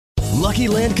Lucky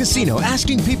Land Casino,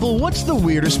 asking people, what's the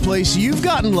weirdest place you've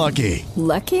gotten lucky?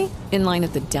 Lucky? In line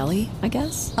at the deli, I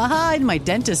guess? Aha, in my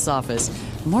dentist's office.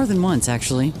 More than once,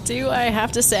 actually. Do I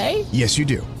have to say? Yes, you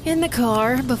do. In the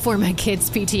car before my kids'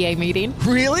 PTA meeting.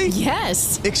 Really?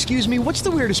 Yes. Excuse me, what's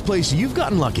the weirdest place you've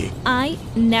gotten lucky? I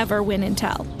never win and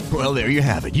tell. Well, there you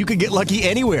have it. You can get lucky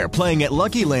anywhere, playing at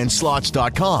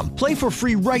LuckyLandSlots.com. Play for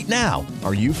free right now.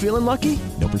 Are you feeling lucky?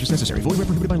 No purchase necessary. Void where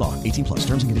prohibited by law. 18+.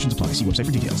 Terms and conditions apply. See website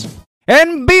for details.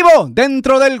 En vivo,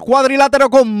 dentro del cuadrilátero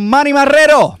con Manny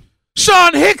Marrero.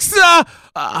 Sean Hicks.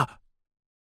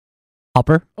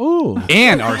 Hopper. Ooh.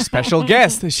 And our special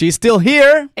guest. She's still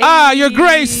here. Your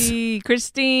Grace.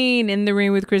 Christine, in the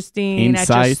ring with Christine at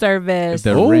Inside your service.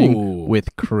 The ring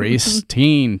with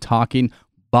Christine, talking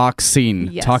boxing,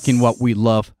 Yes. talking what we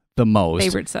love the most.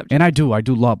 Favorite subject. And I do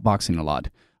love boxing a lot.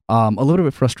 A little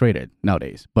bit frustrated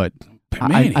nowadays, but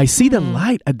Manny. I see the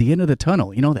light at the end of the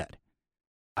tunnel. You know that.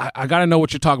 I got to know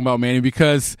what you're talking about, Manny,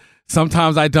 because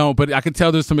sometimes I don't, but I can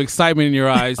tell there's some excitement in your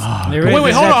eyes. There wait,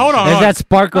 is. hold on. There's that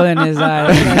sparkle in his eye.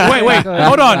 Wait,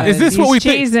 hold on. Is this He's what we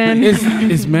cheesing.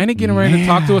 think? Is Manny getting ready to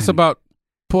talk to us about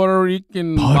Puerto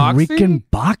Rican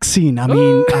boxing. I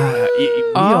mean,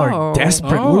 we are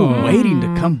desperate. We're waiting to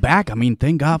come back. I mean,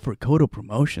 thank God for Cotto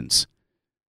Promotions.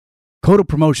 Cotto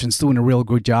Promotions doing a real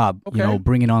good job,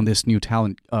 bringing on this new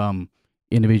talent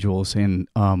individuals. And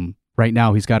right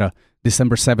now he's got a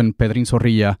December 7th Pedrin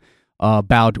Zorrilla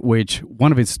bout, which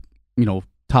one of his,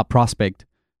 top prospect,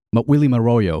 Willie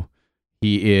Arroyo,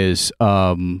 he is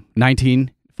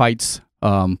 19 fights,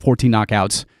 14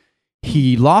 knockouts.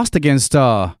 He lost against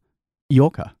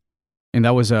Ioka, and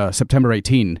that was September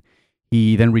 18.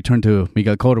 He then returned to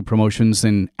Miguel Cotto Promotions,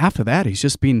 and after that, he's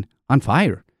just been on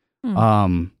fire.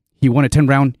 He won a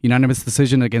 10-round unanimous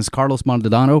decision against Carlos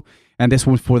Maldonado, and this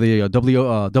was for the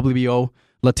WBO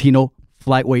Latino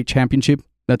Flyweight Championship.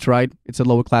 That's right. It's a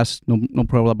lower class. No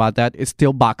problem about that. It's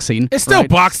still boxing. It's still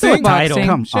boxing. Still boxing.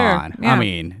 Come Sure. on. Yeah. I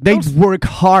mean, they work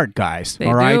hard, guys. They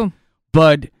all right. do.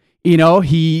 But he's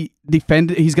going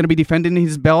to be defending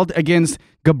his belt against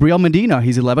Gabriel Medina.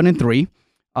 He's 11-3,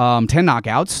 10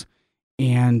 knockouts,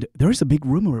 and there's a big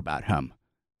rumor about him.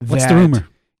 What's the rumor?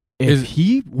 If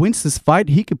he wins this fight,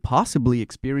 he could possibly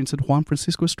experience it Juan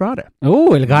Francisco Estrada.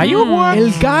 Oh, El Gallo?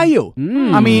 El Gallo.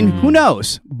 I mean, who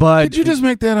knows? But Did you just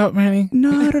make that up, Manny?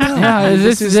 not at all. Yeah,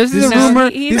 this is a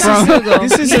rumor. This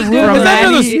is a rumor. Is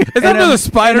that another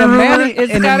spider rumor?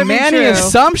 It's and gotta a be Manny true.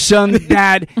 assumption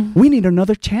that we need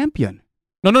another champion.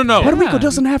 No. Puerto Rico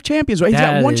doesn't have champions, right? He's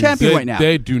got one champion right now.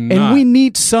 They do not. And we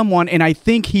need someone, and I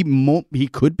think he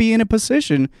could be in a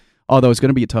position, although it's going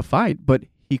to be a tough fight, but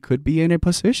he could be in a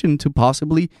position to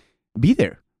possibly be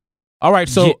there. All right,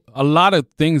 so a lot of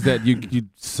things that you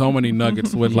so many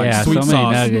nuggets with like sweet so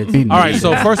sauce. many nuggets. All right,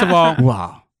 so first of all,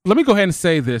 Wow. let me go ahead and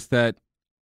say this, that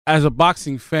as a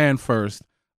boxing fan first,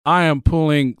 I am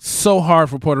pulling so hard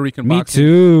for Puerto Rican Me boxing.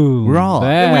 too. We're all.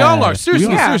 Bad. We all are.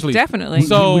 Seriously, Yeah, seriously. definitely.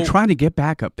 So- we're trying to get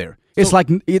back up there. It's like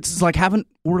having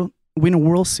win a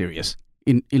World Series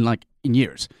in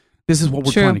years. This is what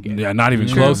we're True. trying to get. Yeah, not even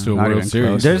close to a Not World even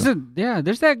Series. close.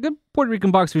 There's that good Puerto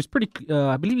Rican boxer. He's pretty.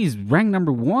 I believe he's ranked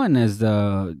number 1 as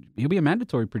he'll be a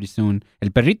mandatory pretty soon. El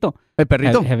Perrito. El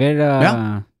Perrito.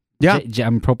 Javier. Yeah.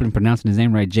 I'm probably pronouncing his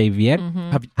name right. Javier.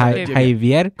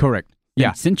 Javier. Correct.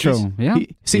 Yeah. Centro. Yeah.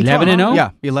 11-0.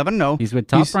 Yeah. 11-0. He's with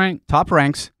top rank. Top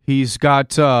ranks. He's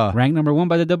got Ranked number 1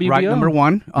 by the WBO. rank number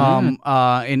 1.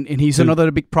 And he's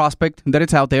another big prospect that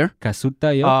it's out there.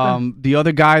 Casuta Ioka. The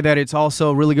other guy that it's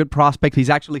also a really good prospect. He's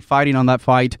actually fighting on that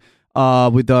fight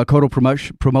with the Cotto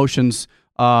Promotions.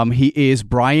 He is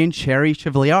Brian Cherry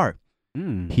Chevalier.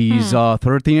 He's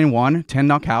 13-1, 10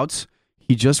 knockouts.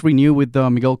 He just renewed with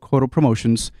Miguel Cotto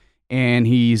Promotions, and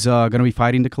he's going to be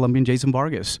fighting the Colombian Jason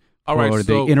Vargas for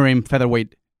the interim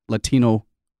featherweight Latino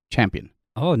champion.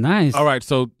 Oh, nice. All right,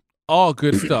 so all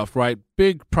good stuff, right?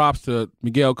 Big props to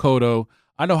Miguel Cotto.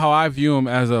 I know how I view him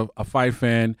as a fight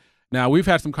fan. Now, we've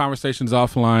had some conversations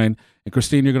offline, and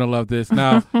Christine, you're going to love this.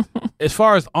 Now, as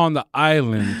far as on the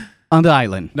island. On the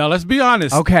island. Now, let's be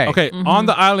honest. Okay. On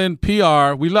the island,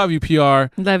 PR, we love you, PR.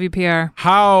 Love you, PR.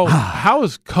 How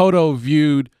is Cotto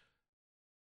viewed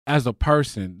as a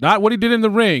person? Not what he did in the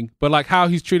ring, but like how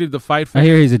he's treated the fight I fan.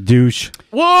 hear he's a douche.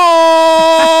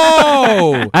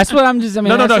 Whoa! That's what I'm just. I mean,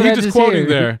 No, that's what I he's just quoting hear.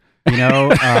 there. You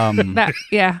know,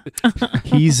 Yeah.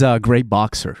 he's a great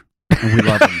boxer, and we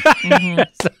love him.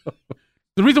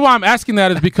 The reason why I'm asking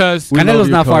that is because Canelo's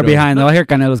not far behind though. I hear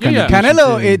Canelo's kind of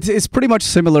Canelo, it's pretty much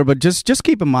similar, but just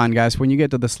keep in mind, guys, when you get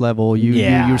to this level,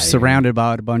 you're surrounded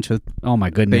by a bunch of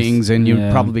my goodness things, and you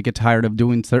probably get tired of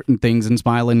doing certain things and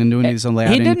smiling and doing this and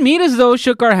that. He did meet us though,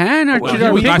 shook our hand,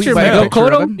 we picture Miguel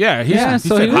Cotto. Yeah, he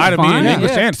so said he was hi to me in fine.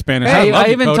 English and Spanish. I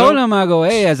even told him, I go,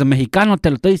 hey, as a Mexicano,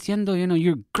 te lo estoy diciendo,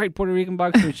 you're a great Puerto Rican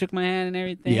boxer. He shook my hand and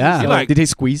everything. Yeah. Like, did he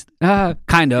squeeze?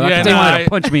 Kind of. Yeah, They wanted to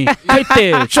punch me. Right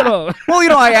there. Shut up.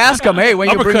 Well, I asked him, hey, when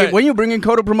you bringing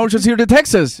Cotto Promotions here to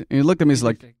Texas? And he looked at me, he's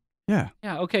like, yeah,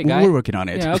 okay, guys. We're working on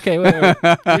it. Yeah, okay. Wait.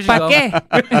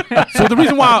 So the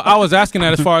reason why I was asking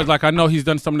that, as far as like, I know he's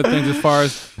done some of the things as far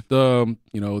as the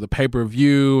the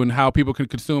pay-per-view and how people can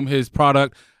consume his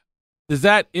product. Does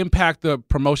that impact the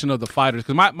promotion of the fighters?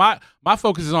 Because my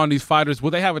focus is on these fighters.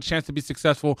 Will they have a chance to be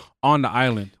successful on the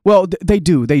island? Well, they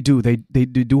do. They do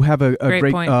have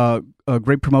a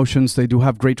great promotions. They do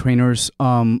have great trainers.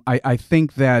 I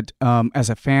think that as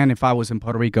a fan, if I was in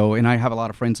Puerto Rico, and I have a lot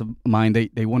of friends of mine,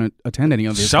 they want to attend any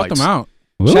of these Shout fights. them out.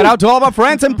 Shout out to all my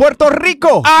friends in Puerto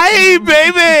Rico. Aye,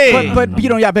 baby. But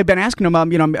I've been asking them.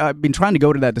 I've been trying to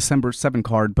go to that December 7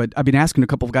 card, but I've been asking a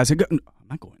couple of guys. I'm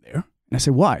not going there. And I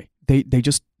said, why? They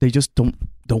just don't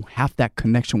have that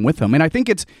connection with them. And I think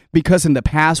it's because in the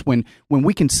past when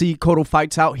we can see Cotto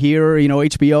fights out here,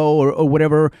 HBO or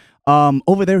whatever,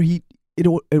 over there it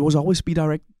was always be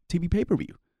direct TV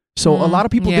pay-per-view. So a lot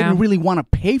of people didn't really want to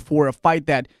pay for a fight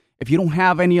that if you don't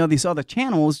have any of these other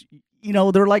channels,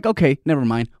 they're like, okay, never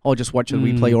mind. I'll just watch a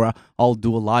replay or I'll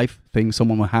do a live thing.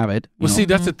 Someone will have it. Well, see,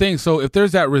 that's the thing. So if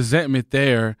there's that resentment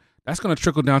there, that's going to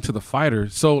trickle down to the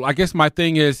fighters. So I guess my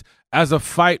thing is, as a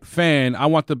fight fan, I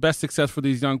want the best success for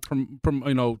these young,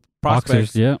 prospects.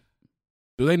 Boxers, yeah.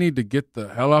 Do they need to get the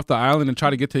hell off the island and try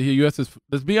to get to the U.S.?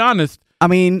 Let's be honest. I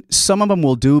mean, some of them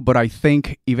will do, but I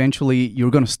think eventually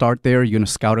you're going to start there, you're going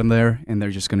to scout them there, and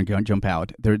they're just going to jump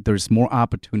out. There's more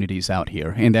opportunities out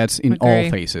here, and that's in all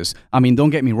phases. I mean, don't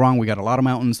get me wrong, we got a lot of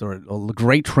mountains, there are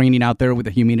great training out there with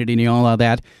the humidity and all of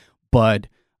that, but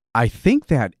I think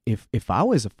that if I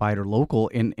was a fighter local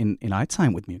and I'd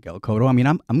sign with Miguel Cotto, I mean,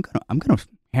 I'm gonna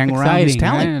hang around his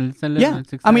talent.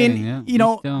 It's I mean,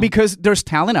 because there's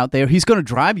talent out there. He's gonna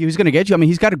drive you. He's gonna get you. I mean,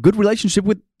 he's got a good relationship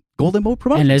with Golden Boy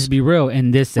Promotions. And let's be real,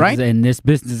 in this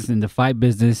business, in the fight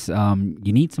business,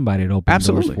 you need somebody to open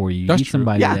doors for you. You need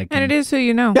somebody that can. And it is who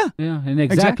you know. Yeah, and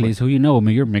exactly. It's who you know.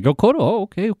 You're Miguel Cotto. Oh,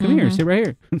 okay, come here, sit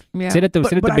right here. Sit at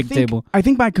the big table. I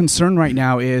think my concern right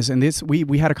now is, and this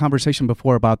we had a conversation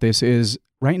before about this, is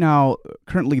right now,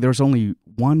 currently there's only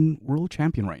one world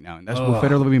champion right now, and that's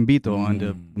Wilfredo Invito on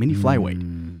the mini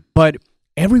flyweight. But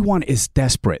everyone is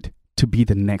desperate to be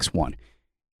the next one.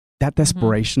 That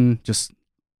desperation just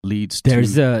leads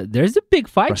there's a big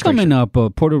fight coming up,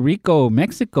 Puerto Rico,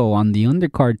 Mexico, on the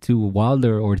undercard to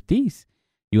Wilder Ortiz.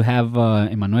 You have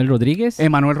Emmanuel Rodriguez.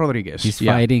 He's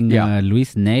fighting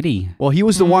Luis Neri. Well, he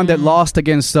was the one that lost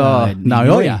against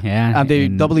Naoya at the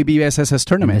WBSSS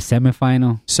tournament. In the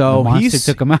semifinal. So he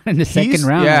took him out in the second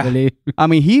round, I believe. I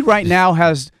mean, he right now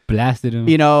has blasted him.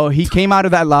 He came out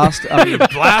of that lost.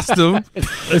 Blast him.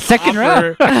 The second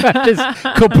round. Just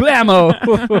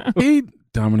kablamo. He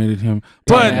dominated him.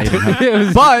 But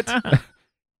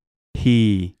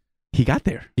he got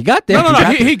there. He got there. No,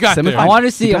 he got there. I want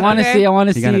to see him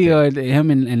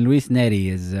and Luis Neri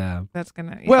is. That's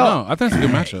gonna. Well, I think it's a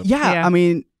good matchup. Yeah, I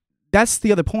mean, that's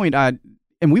the other point. And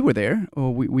we were there.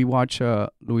 We watched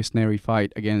Luis Neri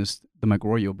fight against the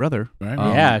McGroyo brother.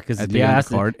 Right. Because is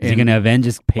he gonna avenge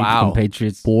his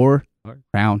compatriots?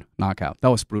 4-round knockout. That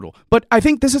was brutal. But I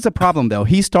think this is a problem, though.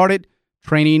 He started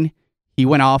training. He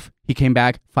went off. He came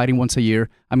back, fighting once a year.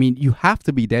 I mean, you have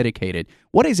to be dedicated.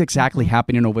 What is exactly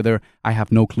happening over there? I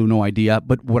have no clue, no idea.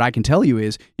 But what I can tell you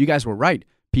is, you guys were right.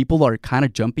 People are kind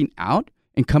of jumping out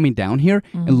and coming down here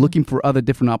and looking for other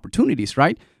different opportunities,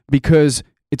 right? Because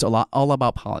it's all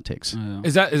about politics.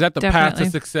 Is that the path to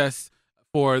success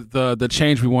for the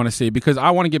change we want to see? Because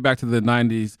I want to get back to the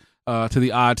 90s. To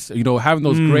the odds, having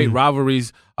those great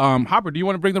rivalries. Hopper, do you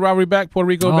want to bring the rivalry back, Puerto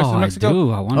Rico versus Mexico? I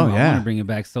do. I want to bring it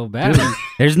back so bad.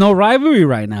 There's no rivalry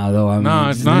right now, though.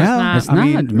 It's not. It's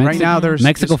not. Right now, there's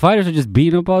Mexico fighters are just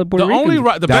beating up all the Puerto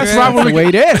Ricans. The best rivalry. That's the way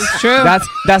it is. True.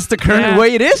 That's the current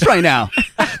way it is right now.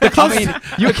 The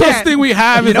closest thing we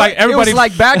have is like everybody. It was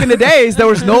like back in the days, there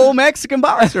was no Mexican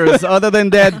boxers other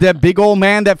than that big old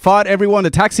man that fought everyone,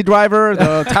 the taxi driver,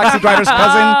 the taxi driver's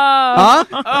cousin. Huh?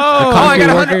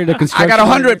 I got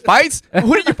 100 fights.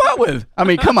 Who did you fight with? I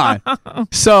mean, come on.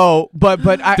 So, but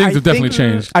I things have definitely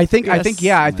changed. I think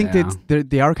that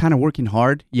they are kind of working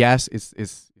hard. Yes,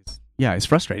 it's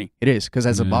frustrating. It is, because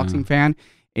as a boxing fan,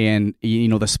 and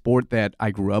the sport that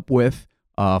I grew up with,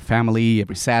 family,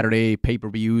 every Saturday,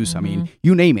 pay-per-views. I mean,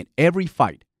 you name it, every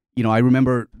fight. You know, I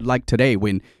remember like today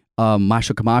when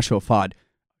Macho Camacho fought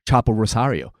Chapo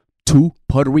Rosario. 2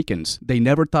 Puerto Ricans. They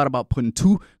never thought about putting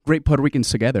 2 great Puerto Ricans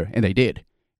together, and they did.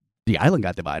 The island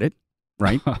got divided,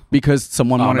 right? Because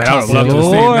someone wanted I would love to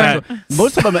see that.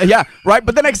 Most of them, yeah, right.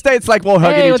 But the next day, it's like, well,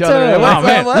 hugging each other.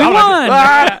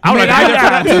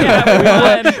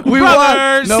 We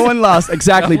won. No one lost.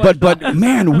 Exactly. But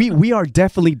man, we are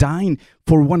definitely dying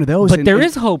for one of those. But there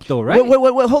is hope, though, right?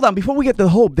 Wait, hold on. Before we get to the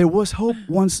hope, there was hope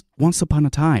once upon a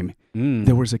time.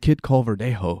 There was a kid called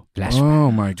Verdejo.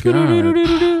 Oh my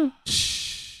God!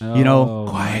 You know,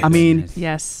 quiet. I mean,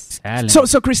 yes.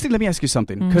 So Christine, let me ask you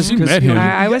something, because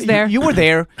I was there. You were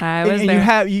there. I was and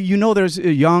there. You know, there's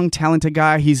a young, talented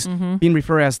guy. He's being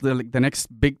referred as the next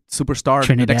big superstar,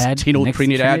 Trinidad. the next Chino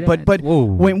Trinidad. But Whoa.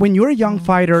 when you're a young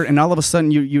fighter and all of a sudden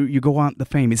you go on the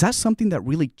fame, is that something that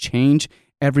really changed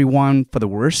everyone for the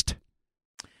worst?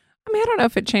 I mean, I don't know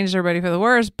if it changed everybody for the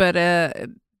worst, but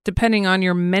depending on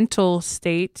your mental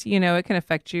state, you know, it can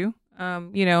affect you.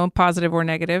 You know, positive or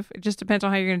negative. It just depends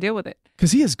on how you're going to deal with it.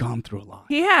 Because he has gone through a lot.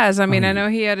 He has. I mean, I know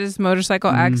he had his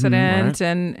motorcycle accident, right.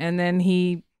 and then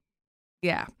he,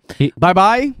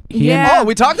 Bye-bye? Yeah. Oh,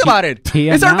 we talked about it. He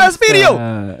It's our best announced,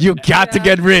 video. You got to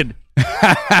get rid.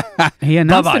 He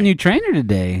announced Bye-bye. a new trainer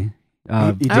today.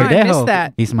 I missed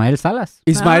that. Ismael Salas.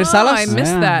 Ismael Salas? I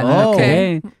missed that. Oh.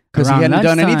 Okay. Because he hadn't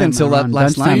done anything until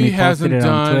last night. He He hasn't posted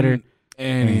it on Twitter. done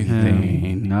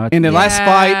anything. In the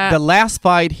Yeah. last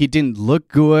fight, he didn't look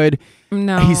good.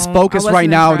 No, He's I focused wasn't right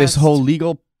now. impressed. This whole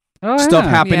legal Oh, stuff yeah.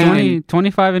 happening. Yeah.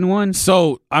 25-1.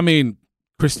 So, I mean,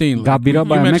 Christine, Got beat up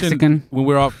by a mentioned Mexican. when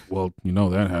we were off. Well, you know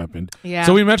that happened. Yeah.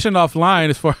 So we mentioned offline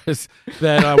as far as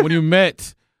that when you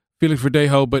met Felix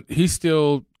Verdejo, but he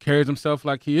still carries himself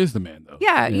like he is the man, though.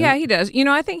 Yeah, he does. You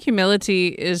know, I think humility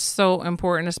is so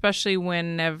important, especially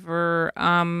whenever,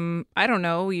 I don't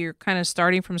know, you're kind of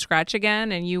starting from scratch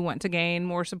again and you want to gain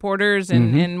more supporters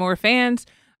and more fans.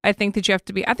 I think that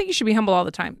I think you should be humble all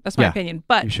the time. That's my opinion.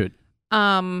 But You should.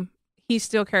 he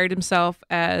still carried himself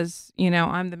as, you know,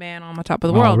 I'm the man on the top of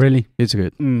the Oh, world. really? It's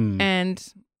good. And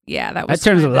yeah, that was That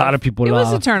turns a kind lot of people It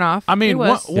was a off. turn off. I mean, It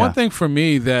was. one thing for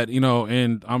me that, you know,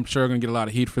 and I'm sure I'm going to get a lot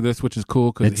of heat for this, which is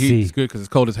cool because Let's the heat is see. good because it's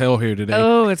cold as hell here today.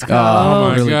 Oh, it's cold. Oh,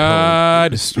 my really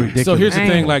God. cold. It's ridiculous. So here's the Dang.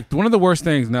 thing. Like, one of the worst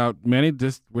things now, Manny,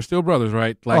 we're still brothers,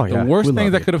 right? Like, Oh, yeah. the worst We thing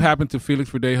love that you. could have happened to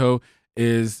Felix Verdejo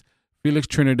is Felix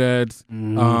Trinidad's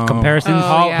Comparisons?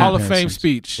 Oh, yeah. Hall of Fame Comparisons.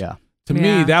 speech. Yeah. To me,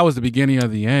 Yeah. that was the beginning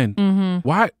of the end.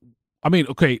 Why? I mean,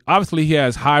 okay, obviously he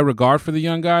has high regard for the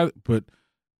young guy, but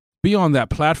be on that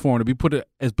platform to be put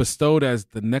as bestowed as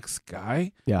the next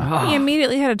guy. Yeah. He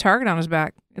immediately had a target on his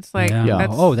back. It's like, Yeah.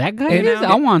 that's, Oh, that guy you is? know?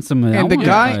 I want some of that. And the I want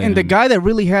guy that. and the guy that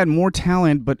really had more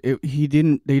talent, but he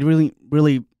didn't. They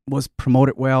really was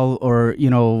promoted well, or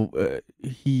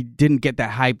he didn't get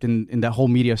that hyped in that whole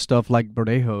media stuff like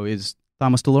Verdejo is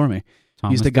Thomas Delorme. He's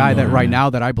Thomas the guy that Delorme. right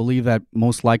now that I believe that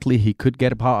most likely he could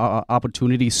get a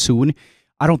opportunity soon.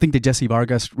 I don't think the Jesse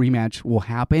Vargas rematch will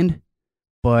happen,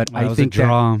 but That I was a think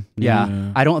draw.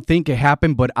 Yeah. I don't think it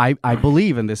happened, but I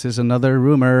believe, and this is another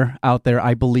rumor out there,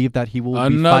 I believe that he will be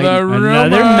Another fighting. rumor.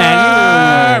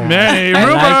 Manny I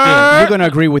rumor. like it. You're going to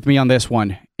agree with me on this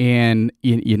one, and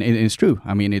it's true.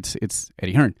 I mean, it's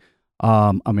Eddie Hearn,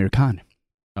 Amir Khan.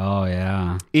 Oh,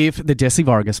 yeah. If the Jesse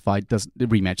Vargas fight the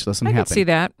rematch doesn't I happen, can see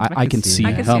that. I can see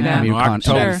I can see that. Amir No, I Khan.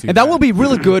 can totally Sure. see And that will be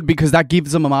really good because that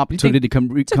gives him an opportunity to come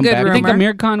a come good back. I think rumor.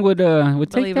 Amir Khan would take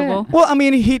Believable. that. Well, I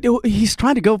mean, he's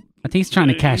trying to go. I think he's trying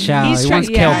to cash out. He's He trying- wants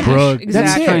yeah, Kell Brook. he's-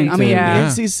 That's Exactly. it. I mean, Yeah.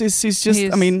 it's just.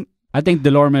 He's- I mean, I think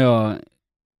Delorme,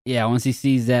 once he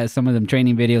sees that some of them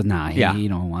training videos, I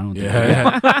don't think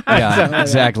Yeah. yeah,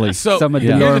 exactly. So Some of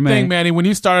here's the Delorme. thing, Manny. When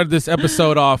you started this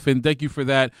episode off, and thank you for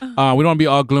that. We don't want to be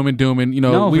all gloom and doom, and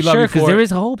No, we for love sure, you because for there it. is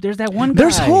hope. There's that one guy.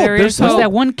 There's hope. There There's is What's hope.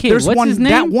 that one kid? There's What's one his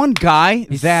name? that one guy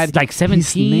He's that like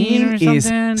 17 or his name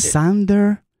something. is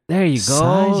Sander. There you go.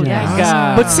 Sanchez. That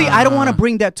guy. But see, I don't want to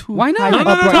bring that too. Why not? high No, up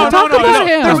no, right no, now. no, Talk no, no, about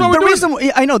no. him. That's what we're The doing.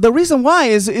 reason I know the reason why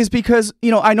is because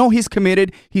I know he's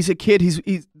committed. He's a kid.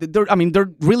 They're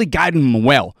really guiding him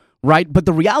well, right? But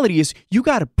the reality is, you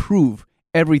got to prove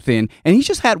everything. And he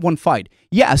just had one fight.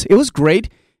 Yes, it was great.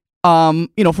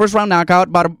 First round knockout,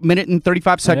 about a minute and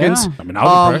 35 seconds. Yeah. I mean, I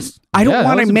was impressed. I don't Yeah,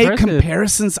 want that to was make impressive.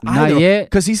 comparisons Not either, yet.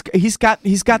 because he's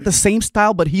got the same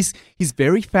style, but he's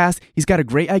very fast. He's got a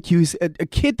great IQ. He's a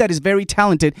kid that is very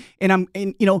talented, and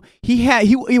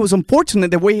he was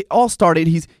unfortunate the way it all started.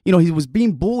 He was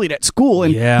being bullied at school,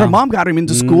 and Yeah. her mom got him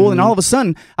into school, and all of a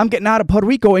sudden I'm getting out of Puerto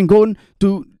Rico and going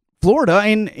to Florida,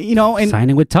 and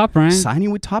signing with Top Rank.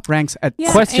 signing with Top Ranks at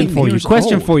Yeah, Question and- for you. years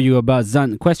Question old. for you about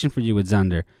Question for you with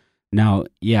Zander. Now,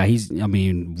 yeah,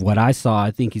 what I saw,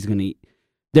 I think he's going to...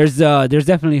 There's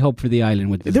definitely hope for the island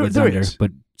with Xander.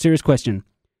 But serious question.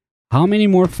 How many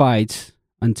more fights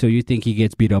until you think he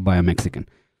gets beat up by a Mexican?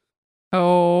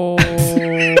 Oh...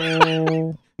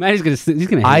 Man, he's gonna.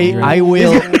 I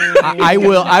will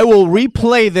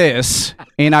replay this,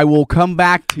 and I will come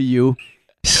back to you,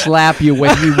 slap you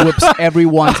when he whoops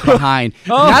everyone's behind.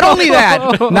 Not only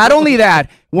that,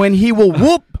 when he will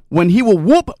whoop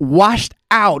washed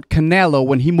out Canelo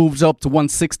when he moves up to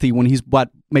 160 when he's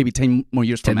maybe 10 more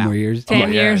years from now. 10 more years.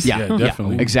 10 years. Yeah,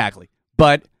 definitely. Exactly.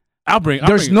 But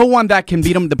there's no one that can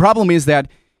beat him. The problem is that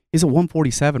he's at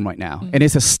 147 right now, and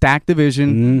it's a stacked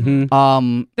division.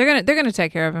 Mm-hmm. They're gonna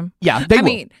take care of him. Yeah, they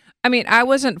will. I mean, I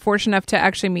wasn't fortunate enough to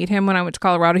actually meet him when I went to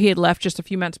Colorado. He had left just a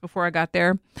few months before I got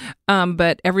there,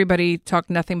 but everybody talked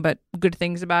nothing but good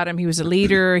things about him. He was a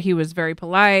leader. He was very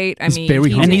polite. He's very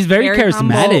charismatic.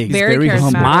 Humble, very charismatic.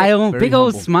 Smile, big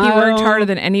old smile. He worked harder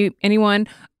than anyone.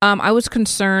 I was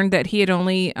concerned that he had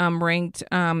only ranked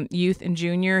youth and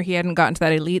junior. He hadn't gotten to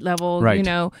that elite level, right.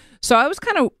 So I was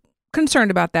kind of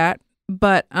concerned about that,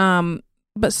 but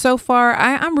so far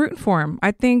I'm rooting for him.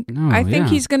 I think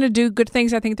he's going to do good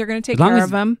things. I think they're going to take care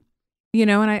of him,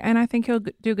 and I think he'll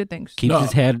do good things. Keeps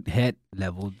his head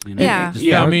leveled. Yeah.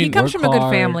 I mean, he comes from a good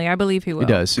family. I believe he will. He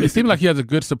does. It seems like he has a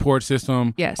good support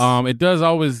system. Yes. It does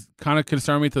always kind of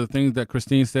concern me to the things that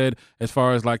Christine said as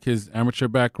far as like his amateur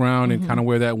background and kind of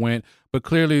where that went. But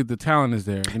clearly the talent is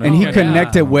there. And he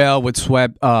connected well with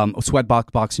Sweat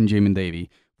Boxing Gym in Davie,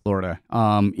 Florida.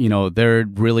 They're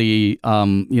really,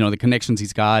 the connections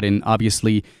he's got, and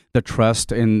obviously the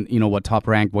trust and, what Top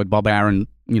Rank, what Bob Arum,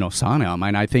 signed him.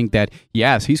 And I think that,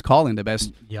 yes, he's calling the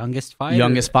best. Youngest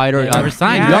fighter ever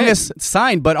signed. Youngest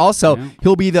signed, but also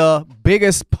he'll be the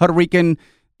biggest Puerto Rican,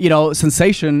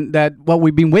 sensation that what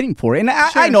we've been waiting for. And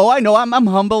I know, I'm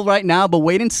humble right now, but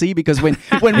wait and see, because when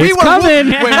we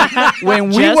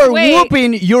were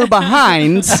whooping your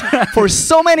behinds for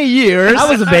so many years, I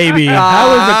was a baby. I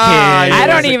was a kid. I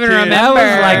don't even remember. I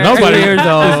was like nobody 2 years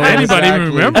old. Does anybody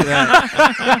even remember?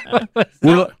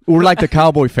 We're like the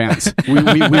Cowboy fans. We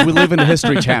live in the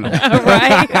History Channel.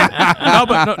 Right?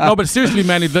 No, but seriously,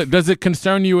 Manny, does it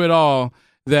concern you at all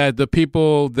that the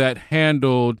people that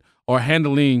handling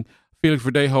Felix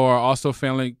Verdejo are also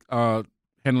handling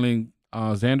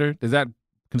Xander? Does that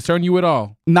concern you at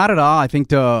all? Not at all. I think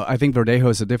Verdejo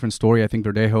is a different story. I think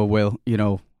Verdejo will, I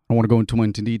don't want to go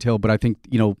into detail, but I think,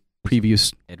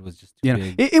 previous. It was just too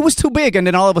big. It was too big, and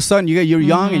then all of a sudden you're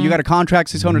young and you got a contract,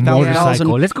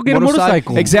 $600,000. Let's go get a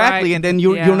motorcycle. Exactly, right. And then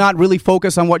you're not really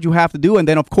focused on what you have to do, and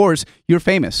then of course you're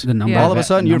famous. All of a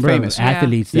sudden you're famous.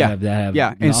 Athletes that have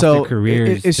and so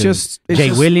careers. It's just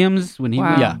Jay Williams when he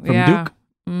Wow. from Duke.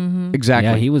 Mm-hmm. Exactly.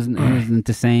 Yeah, he wasn't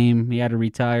the same. He had to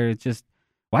retire. It's just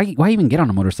why even get on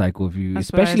a motorcycle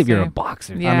especially if you're a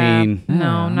boxer? Yeah. I mean,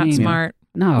 not smart.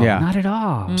 No, not at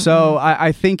all. Mm-mm. So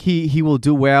I think he will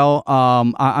do well.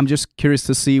 I'm just curious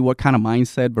to see what kind of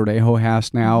mindset Verdejo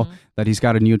has now that he's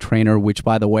got a new trainer. Which,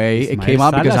 by the way, it came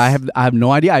up because I have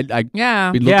no idea. I I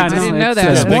didn't know that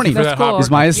this morning. That's cool.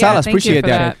 Ismael Salas, appreciate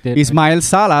that. Ismael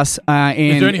Salas. And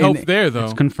is there any hope there, though?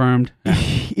 It's confirmed.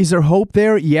 Is there hope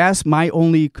there? Yes. My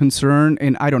only concern,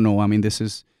 and I don't know. I mean,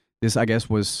 this I guess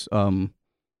was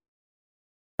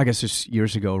just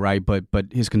years ago, right? But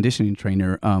his conditioning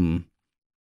trainer.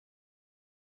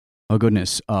 Oh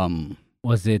goodness!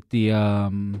 Was it the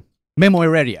Memo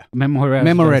Heredia? Memo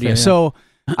Heredia. Yeah. So,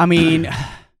 I mean,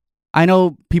 I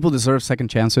know people deserve second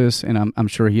chances, and I'm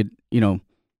sure he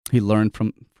learned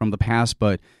from the past,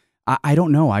 but I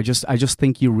don't know. I just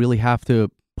think you really have to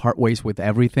part ways with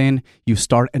everything. You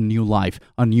start a new life,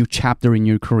 a new chapter in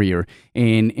your career,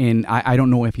 and I don't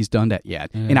know if he's done that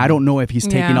yet, and I don't know if he's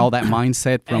taken all that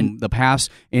mindset from the past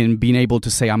and being able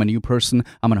to say, I'm a new person,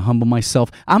 I'm gonna humble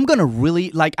myself, I'm gonna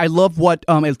really I love what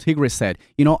El Tigre said.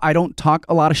 I don't talk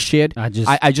a lot of shit. I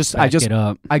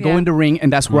go in the ring,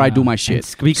 and that's where I do my shit.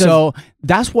 So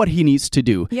that's what he needs to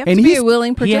do. You have to be a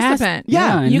willing participant.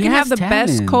 And you can have the talent.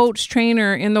 best coach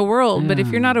trainer in the world, but if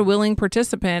you're not a willing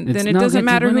participant, then it doesn't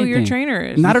matter who your trainer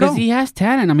is. Not at all. Because he has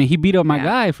talent. I mean, he beat up my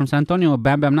guy from San Antonio,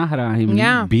 Bam Bam Nahara. He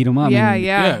beat him up.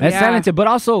 That's talented. But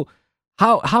also,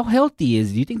 how healthy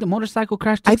is? Do you think the motorcycle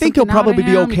crash? I think he'll probably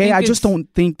be okay. I just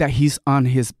don't think that he's on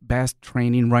his best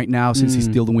training right now since he's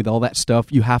dealing with all that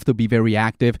stuff. You have to be very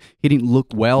active. He didn't look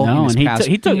well in his past.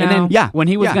 And then when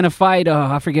he was going to fight,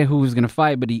 I forget who was going to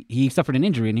fight, but he suffered an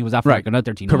injury and he was out for like another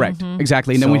 13 Correct.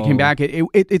 Exactly. And then when he came back,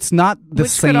 it's not the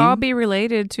same. Which could all be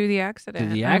related to the accident.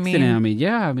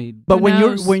 But when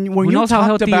you knows how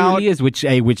healthy he really is,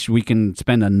 which we can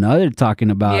spend another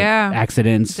talking about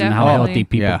accidents and how healthy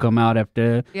people come out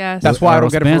after. Yes. That's why I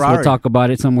don't get a Spence, Ferrari. We'll talk about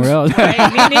it somewhere else. Right,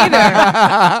 me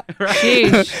neither.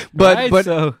 Sheesh. But Right, but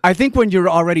so- I think when you're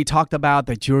already talked about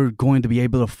that you're going to be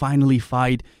able to finally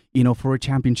fight, for a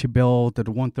championship belt at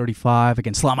 135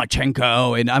 against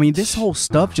Lomachenko, and I mean this whole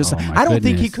stuff. Just my I don't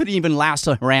think he goodness. could even last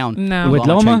a round No. With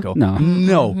Loma? Lomachenko. No.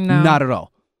 no, No. not at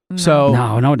all. So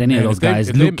No, any of Man, those if they- guys.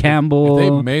 if Luke they- Campbell, If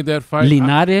they made that fight,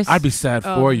 Linares. I'd be sad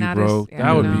Oh, for you, bro. Linares, yeah,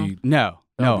 That would no. be no,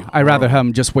 That would be I'd rather horrible.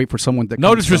 him just wait for someone that.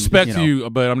 no comes from, disrespect to you,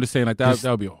 but I'm just saying like that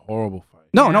would be a horrible fight.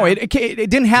 No, Yeah. it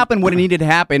didn't happen when it needed to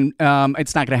happen.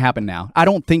 It's not going to happen now. I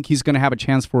don't think he's going to have a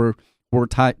chance for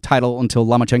title until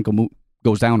Lomachenko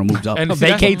goes down and moves up. And see,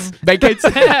 that's- vacates.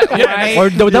 Right.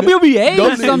 or the WBA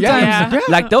Those- sometimes. yeah.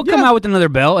 Like they'll come out with another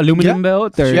belt, aluminum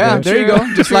belt. Or, Yeah, there you go.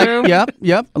 True, Just true. like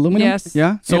yep, aluminum. Yes.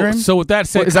 Yeah. So interim? so with that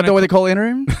said, Is that the way they call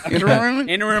interim? Interim.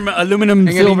 interim aluminum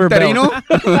En el silver belt.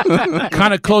 interino?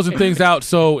 kind of closing things out.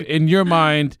 So in your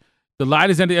mind, the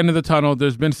light is at the end of the tunnel.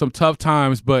 There's been some tough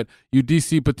times, but you do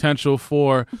see potential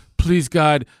for, please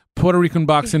God, Puerto Rican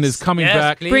boxing is coming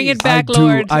back. Bring it back, I do-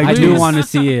 Lord. I I do Please. want to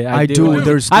see it. I do. wanna-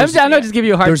 There's- I know, just give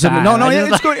you a hard There's time. no, I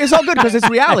just it's good. It's all good because it's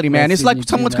reality, man. It's like Yes,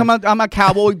 someone's you come out. I'm a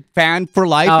Cowboy fan for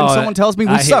life, Oh, and someone tells me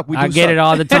we I suck. We do I get suck. it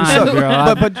all the time, So,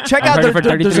 girl. but check I've out heard it for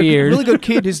there's 33 a years. really good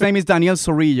kid. His name is Daniel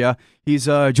Sorilla. He's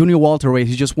a junior welterweight.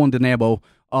 He just won the Nebo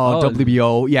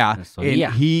WBO. Yeah, Sorilla.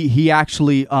 and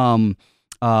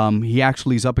he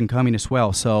actually is up and coming as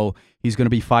well. So he's going to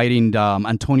be fighting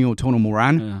Antonio Tono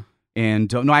Moran. Yeah.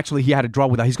 And no, actually, he had a draw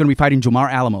with that. He's going to be fighting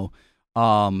Jomar Alamo.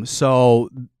 So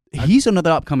he's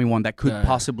another upcoming one that could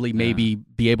possibly maybe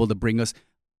be able to bring us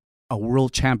a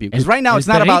world champion. Because right now it's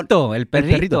not about El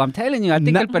perrito. I'm telling you, I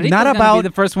think Not- El Perrito's not gonna about- be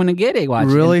the first one to get it. Watch.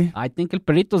 Really? I think El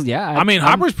Perrito's, yeah. I mean,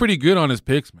 Hopper's pretty good on his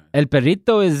picks, man. El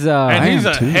Perrito is. And he's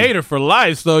am a too. hater for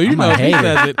life, so you I'm know a if he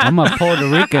says hater. it. I'm a Puerto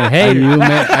Rican Are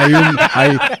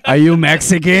hater. are you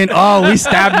Mexican? Oh, we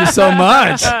stabbed you so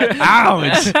much.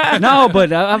 Ouch. No,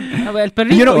 but El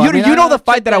Perrito. You know, I mean, the I'll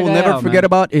fight check that I will never out, forget man.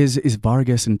 about is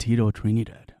Vargas and Tito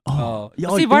Trinidad. Oh,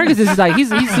 See, Vargas is like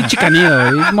he's a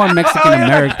Chicanillo. He's more Mexican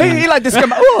American. He like this guy.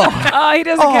 Oh, Oh, he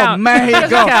doesn't count. man, He doesn't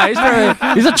go.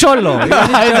 count. He's a cholo. He's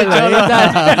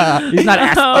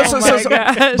not Oh, So- my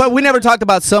gosh. but we never talked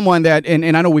about someone that, and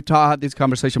I know we've had this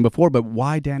conversation before, but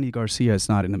why Danny Garcia is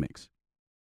not in the mix?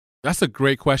 That's a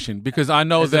great question because I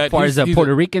know as that far as a he's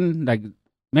Puerto Rican, like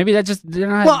maybe that's just they're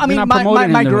not. Well, I mean, they're not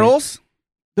promoting my him the way- girls,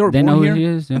 they were They born know here. who he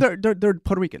is. Yeah. They're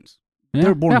Puerto Ricans. Yeah,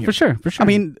 they're born yeah, here. for sure, for sure. I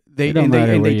mean, they It don't and they,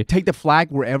 matter and where they you- take the flag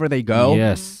wherever they go.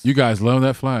 yes. You guys love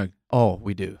that flag, Oh,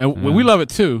 we do. and Yeah. we love it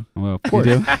too. Well, of course,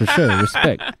 for sure,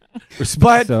 respect.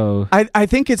 But So I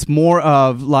think it's more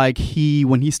of like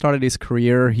when he started his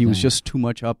career, he was just too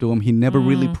much up to him. He never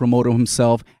really promoted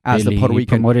himself as Philly, the Puerto he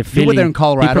Rican. promoted You were Philly. there in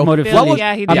Colorado. He promoted Philly, Philly.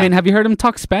 yeah, he I did. mean, have you heard him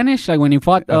talk Spanish? Like when he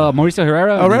fought Mauricio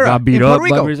Herrera. Herrera, He got beat in up Puerto by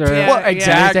Rico. Mauricio Herrera. Yeah, Well,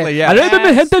 exactly, yeah. Hello,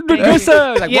 mi gente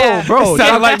riqueza. Like, Yeah. whoa, bro,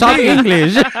 Sound like talk me.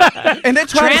 English. And they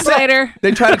tried Translator.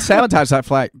 they tried to sabotage that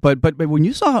flag. But when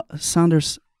you saw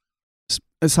Sanders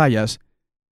Sayas,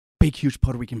 big huge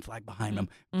Puerto Rican flag behind him,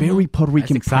 very Puerto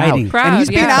Rican exciting. Proud, and he's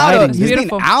been yeah. out of Exciting. he's been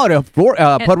Beautiful. out of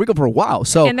Puerto Rico for a while.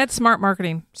 So And that's smart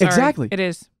marketing. Sorry, Exactly. It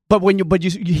is. But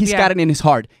he's Yeah. got it in his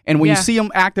heart, and when Yeah. you see him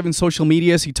active in social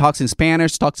medias, he talks in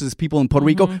Spanish, talks to his people in Puerto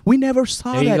Rico. We never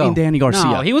saw There you that go. in Danny Garcia.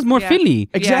 No, he was more Yeah. Philly.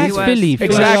 Exactly. He's was. Philly. He was.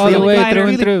 Exactly. All the way Fighter. through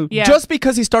and through. Yeah. Just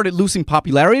because he started losing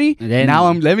popularity, Then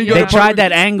now let me go. They to Puerto tried Rico.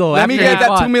 that angle. Let me after get he that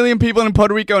fought. 2 million people in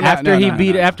Puerto Rico. After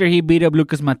he beat up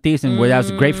Lucas Matiz, and that was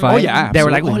a great fight. Oh, yeah, they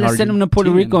were like, absolutely. "Oh, let's send him to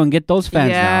Puerto Rico and get those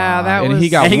fans." Yeah, now. that and was. he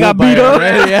got And he whooped got by beat up.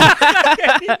 Herrera. Yeah.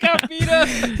 he got beat up.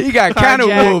 He got kind of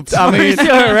Carjacked. whooped. I mean,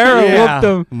 Mauricio Herrera whooped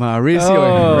him. Mauricio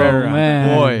Oh, Herrera,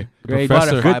 man. boy. Great.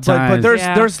 Professor. Good But times.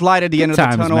 there's light at the end of the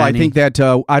times, tunnel. I Manny. think that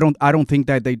I don't think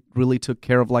that they really took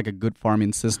care of like a good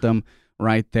farming system,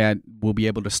 right? That will be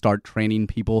able to start training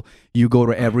people. You go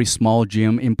to every small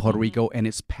gym in Puerto Rico and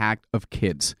it's packed of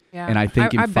kids. Yeah. And I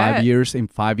think I in 5 bet. years,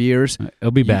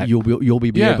 It'll be back. you'll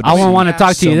be Yeah. able to I won't see want to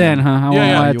talk to you someone. then, huh? I won't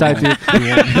Yeah, want to talk to you.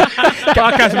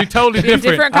 Podcast will be totally Different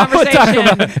different.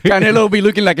 conversation. Canelo will be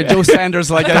looking like a Joe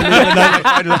Sanders, like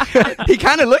he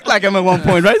kind of looked like him at one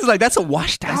point, right? It's like that's a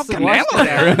washed out Canelo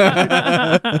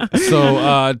there.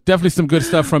 So definitely some good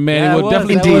stuff from Manny. Yeah, we'll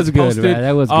definitely that keep was good, posted man.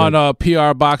 That was on good.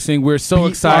 PR Boxing. We're so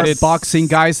excited. Boxing,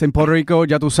 guys, en Puerto Rico,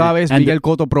 ya tú sabes, And Miguel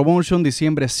Cotto Promotion,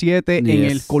 diciembre 7 en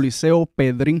el Yes. Coliseo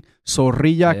Pedrín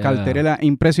Zorrilla, Yeah. cartelera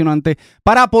impresionante,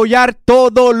 para apoyar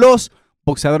todos los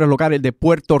boxeadores locales de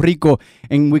Puerto Rico,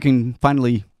 and we can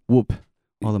finally whoop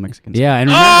All the Mexicans. Yeah, and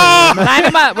Line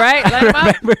them up, right? Line them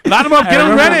up. Line them up, get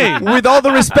them ready. With all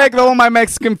the respect of all my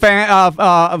Mexican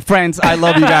friends, I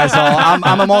love you guys all.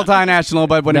 I'm a multinational,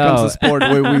 but when it comes to sport,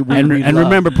 we and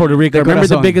remember Puerto Rico. Remember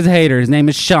the biggest hater. His name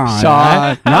is Sean.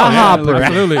 Right? Not Hopper.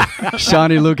 Absolutely.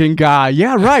 Shawnee looking guy.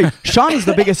 Yeah, right. Sean is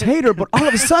the biggest hater, but all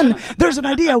of a sudden, there's an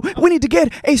idea. We need to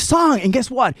get a song. And guess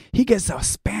what? He gets a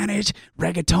Spanish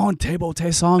reggaeton table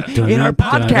song in our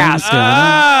podcast.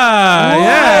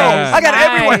 Yeah. I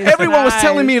got everyone was nice.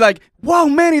 telling me like, wow,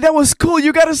 Manny, that was cool.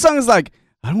 You got a song. It's like,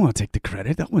 I don't want to take the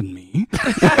credit. That wasn't me.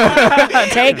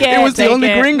 Take it. It was the only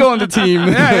gringo on the team.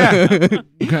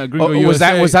 Gringo was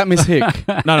that Miss Hick?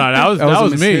 No, that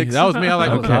was Miss me. Hicks. That was me. I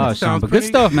like, Okay. that sounds Good pretty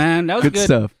stuff, man. That was Good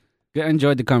stuff. I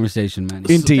enjoyed the conversation, man.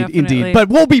 Indeed. Definitely. But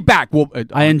we'll be back.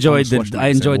 I enjoyed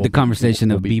the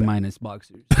conversation of B- boxers.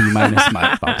 B-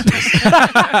 my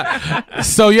boxers.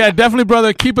 So yeah, definitely,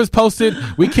 brother. Keep us posted.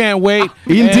 We can't wait.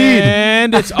 Indeed.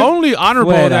 And it's only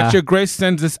honorable Fuera. that your grace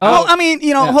sends us Well, out. I mean,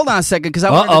 hold on a second, because I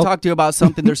wanted Uh-oh. to talk to you about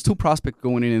something. There's two prospects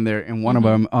going in there, and one of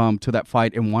them to that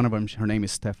fight, and one of them, her name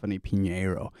is Stephanie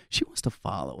Pinheiro. She wants to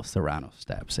follow Serrano's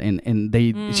steps, and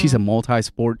she's a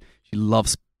multi-sport. She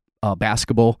loves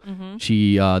basketball.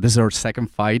 She this is her second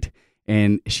fight,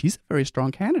 and she's a very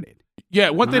strong candidate. Yeah,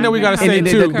 one thing that we got to say And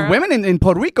too. the women in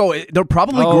Puerto Rico, they're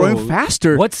probably growing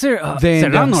faster. What's her than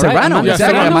Serrano? Right? Serrano? Amanda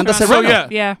Exactly, Serrano? Amanda So Serrano.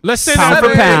 yeah, let's say Pound that.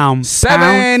 for pound. Seven.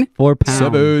 Pound for pound.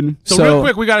 Seven. So real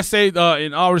quick, we got to say,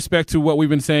 in all respect to what we've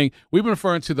been saying, we've been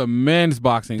referring to the men's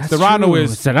boxing. Serrano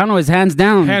is hands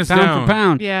down, Hands pound down. for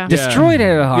pound. Yeah. Destroyed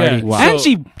Eva Hardy. Yeah. Wow. And So-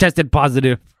 she tested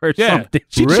positive for yeah. something.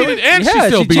 She cheated and she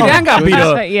still beat cheated her. and got beat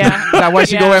up. Yeah. Is that why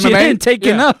she go Yeah. MMA? She didn't take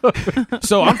Yeah. enough.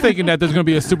 So I'm thinking that there's going to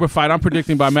be a super fight. I'm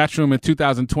predicting by Matchroom in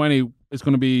 2020, it's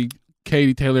going to be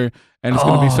Katie Taylor and it's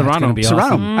going to be it's Serrano. gonna be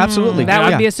Serrano, awesome. absolutely. That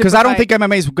would be a super Because I don't fight. think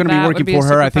MMA is going to be That working would be a for her.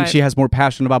 super I think fight. she has more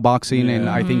passion about boxing, and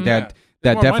I think that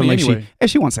More money definitely anyway.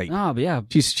 she wants 8. Oh, but yeah.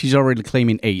 She's already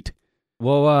claiming 8.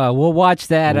 We'll watch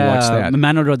that. We'll watch that.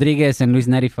 Mano Rodriguez and Luis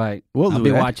Neri fight. We'll I'll do be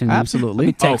that. watching. them. Absolutely.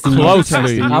 I'll be texting you.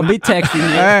 closely. I'll be texting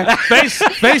you.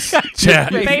 Face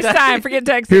chat. FaceTime. Forget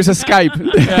texting. Here's a Skype.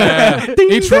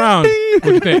 Each round.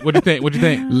 What'd you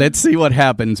think? Let's see what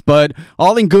happens. But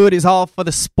all in good is all for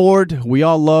the sport. We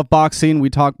all love boxing. We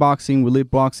talk boxing. We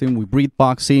live boxing. We breathe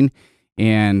boxing.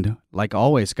 And like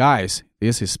always, guys,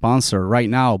 this is sponsored right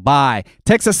now by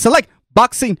Texas Select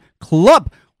Boxing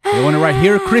Club. The one right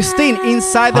here, Christine,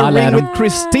 Inside the Ring with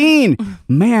Christine.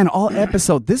 Man, all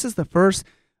episode. This is the first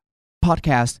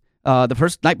podcast, the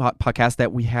first night podcast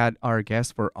that we had our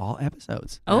guest for all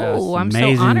episodes. Oh, I'm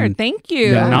amazing. so honored. Thank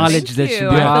you. The knowledge Thank that you. you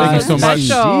I brought. feel Thank you so much.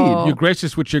 special. You're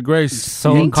gracious with your grace.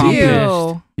 So Thank accomplished.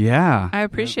 you. Yeah. I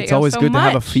appreciate It's y'all always so good to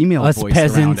have a much. female Us voice around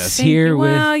peasants us. Thank here you.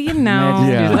 with Well, you know.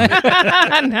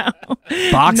 Yeah. No.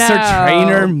 Boxer, No.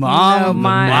 trainer, mom, No,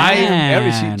 my-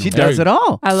 Man. she does it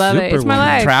all. I love it. It's my Superwoman.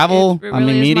 life. Travel, It really is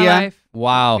my media. life.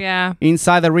 Wow. Yeah.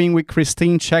 Inside the Ring with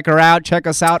Christine. Check her out. Check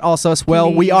us out also as well.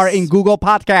 We Please. are in Google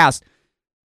Podcast.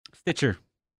 Stitcher.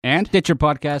 And? Stitcher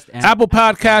podcast. And Apple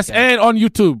Podcasts and on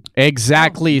YouTube.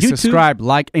 Exactly. YouTube. Subscribe,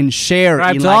 like, and share.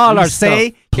 Subscribe And to like all we our say,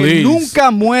 stuff. que Please. nunca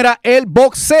muera el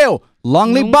boxeo.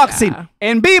 Long live Nunca. boxing.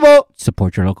 En vivo.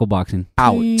 Support your local boxing.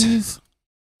 Out.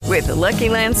 With the Lucky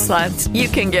Land Slots, you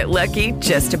can get lucky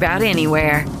just about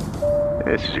anywhere.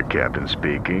 This is your captain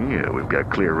speaking. We've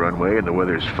got clear runway and the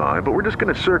weather's fine, but we're just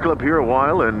going to circle up here a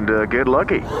while and get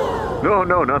lucky.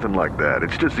 No, nothing like that.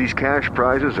 It's just these cash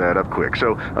prizes add up quick.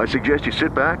 So I suggest you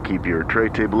sit back, keep your tray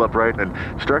table upright, and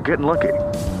start getting lucky.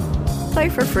 Play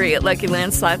for free at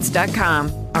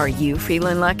LuckyLandSlots.com. Are you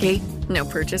feeling lucky? No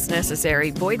purchase necessary.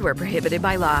 Void where prohibited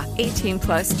by law.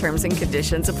 18+ terms and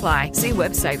conditions apply. See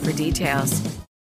website for details.